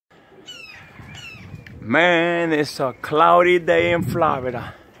Man, it's a cloudy day in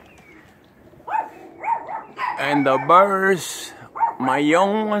Florida. And the birds, my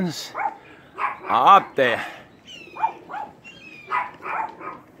young ones, are up there.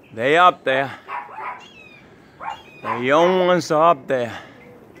 They up there. The young ones are up there.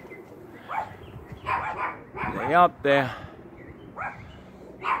 They up there.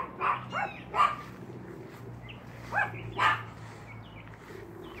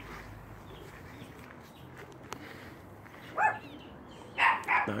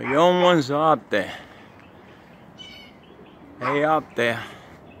 The young ones are up there. They up there.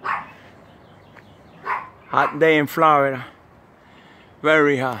 Hot day in Florida.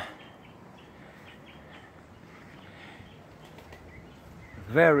 Very hot.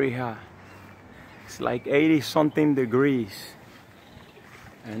 Very hot. It's like 80-something degrees.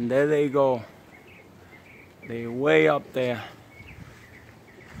 And there they go. They way up there.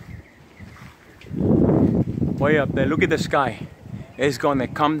 Way up there. Look at the sky. It's gonna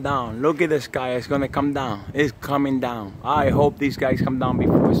come down. Look at the sky. It's gonna come down. It's coming down. I hope these guys come down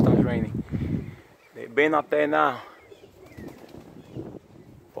before it starts raining. They've been up there now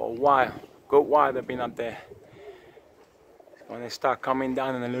for a while. Good while they've been up there. It's gonna start coming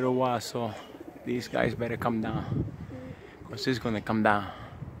down in a little while, so these guys better come down, because it's gonna come down.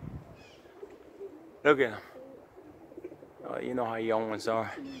 Look at them. Oh, you know how young ones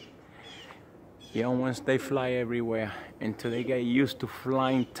are. Young ones, they fly everywhere until they get used to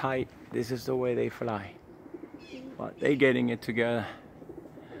flying tight. This is the way they fly. But they're getting it together.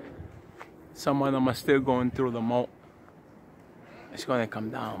 Some of them are still going through the molt. It's gonna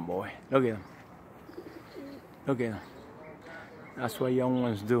come down, boy. Look at them. Look at them. That's what young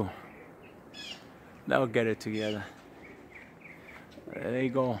ones do. They'll get it together. There they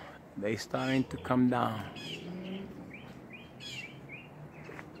go. They starting to come down.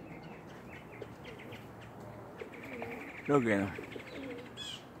 Look at them.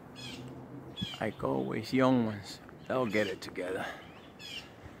 Like always, young ones, they'll get it together.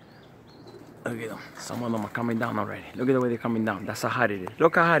 Look at them. Some of them are coming down already. Look at the way they're coming down. That's how hot it is.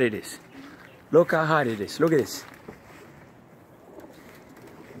 Look how hot it is. Look how hot it is. Look at this.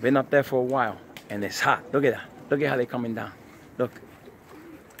 Been up there for a while, and it's hot. Look at that. Look at how they're coming down. Look.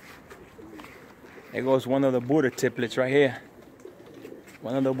 There goes one of the Buddha tipplers right here.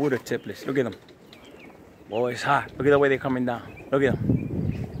 One of the Buddha tipplers. Look at them. Boy, it's hot. Look at the way they're coming down. Look at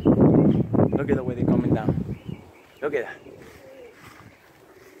them. Look at the way they're coming down. Look at that.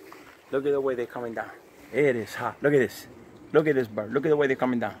 Look at the way they're coming down. It is hot. Look at this. Look at this bird. Look at the way they're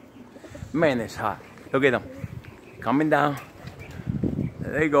coming down. Man, it's hot. Look at them. Coming down.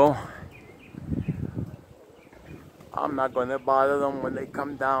 There they go. I'm not going to bother them when they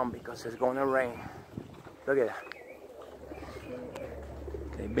come down because it's going to rain. Look at that.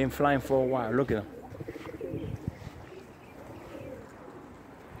 They've been flying for a while. Look at them.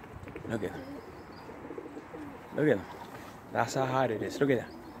 Look at them. Look at them. That's how hot it is. Look at that.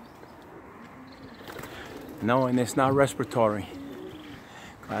 No, and it's not respiratory.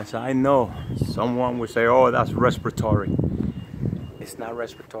 Because I know someone would say, oh, that's respiratory. It's not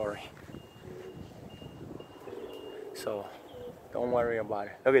respiratory. So, don't worry about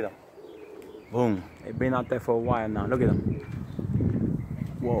it. Look at them. Boom. They've been out there for a while now. Look at them.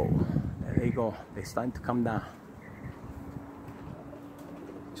 Whoa. There they go. They're starting to come down.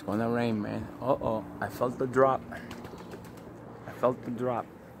 It's gonna rain, man. Uh-oh. I felt the drop. I felt the drop.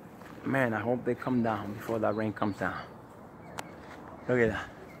 Man, I hope they come down before that rain comes down. Look at that.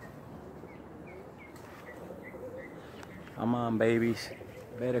 Come on, babies.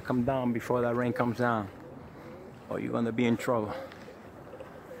 Better come down before that rain comes down, or you're gonna be in trouble.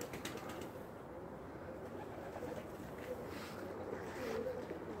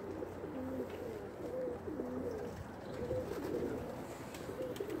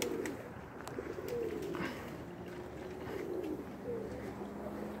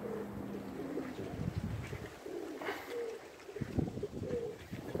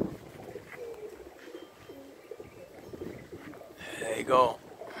 There you go.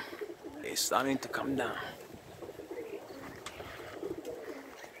 It's starting to come down.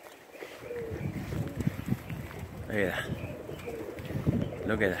 Look at that.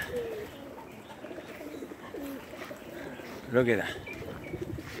 Look at that. Look at that.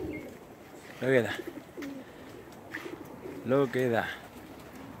 Look at that. Look at that.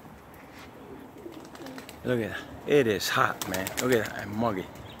 Look at that. It is hot, man. Look at that. I'm muggy.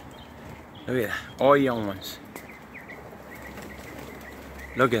 Look at that. All young ones.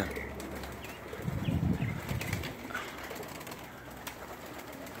 Look at them.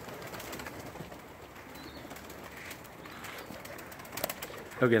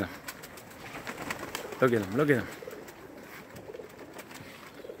 Look at them. Look at him, look at him.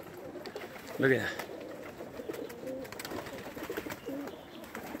 Look at that.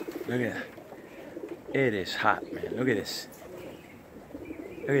 Look at that. It is hot, man. Look at this.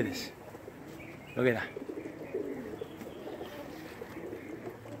 Look at this. Look at that.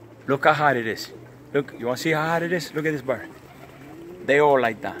 Look how hot it is. Look, you want to see how hot it is? Look at this bird. They all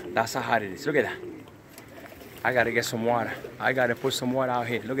like that. That's how hot it is. Look at that. I gotta get some water. I gotta put some water out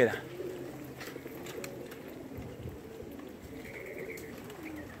here. Look at that.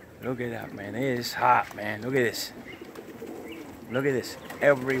 Look at that, man. It is hot, man. Look at this. Look at this.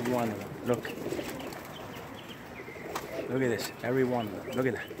 Every one of them. Look. Look at this. Every one of them. Look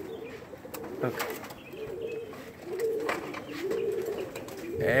at that. Look.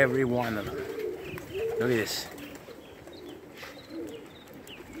 Every one of them. Look at this.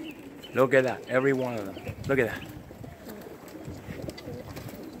 Look at that. Every one of them. Look at that.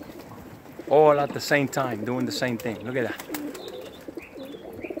 All at the same time, doing the same thing. Look at that.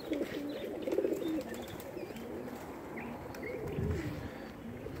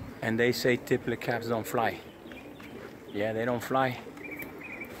 And they say tippler caps don't fly. Yeah, they don't fly.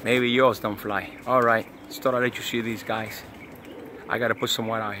 Maybe yours don't fly. All right, just thought I'd let you see these guys. I gotta put some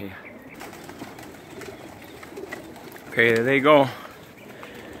water out here. Okay, there they go.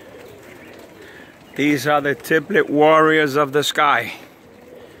 These are the tippler warriors of the sky.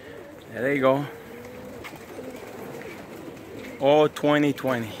 There they go. All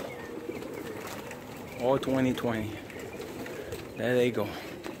 2020. All 2020. There they go.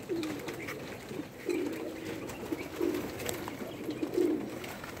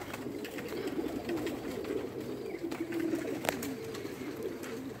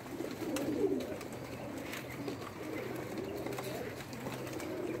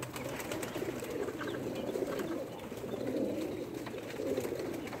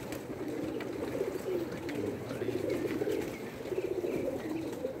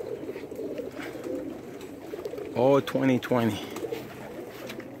 All 2020.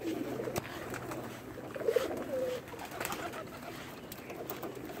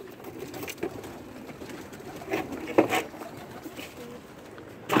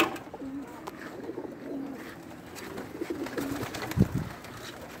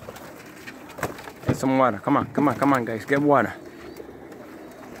 Get some water. Come on, come on, come on, guys. Get water.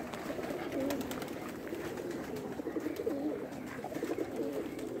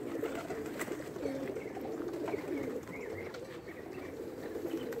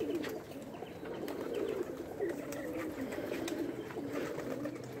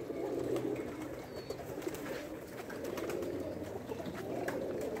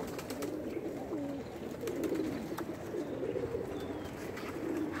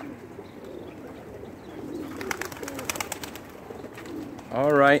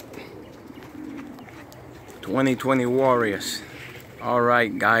 All right, 2020 warriors. All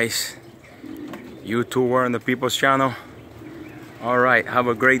right, guys, you two were on the People's Channel. All right, have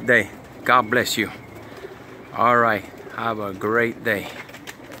a great day. God bless you. All right, have a great day.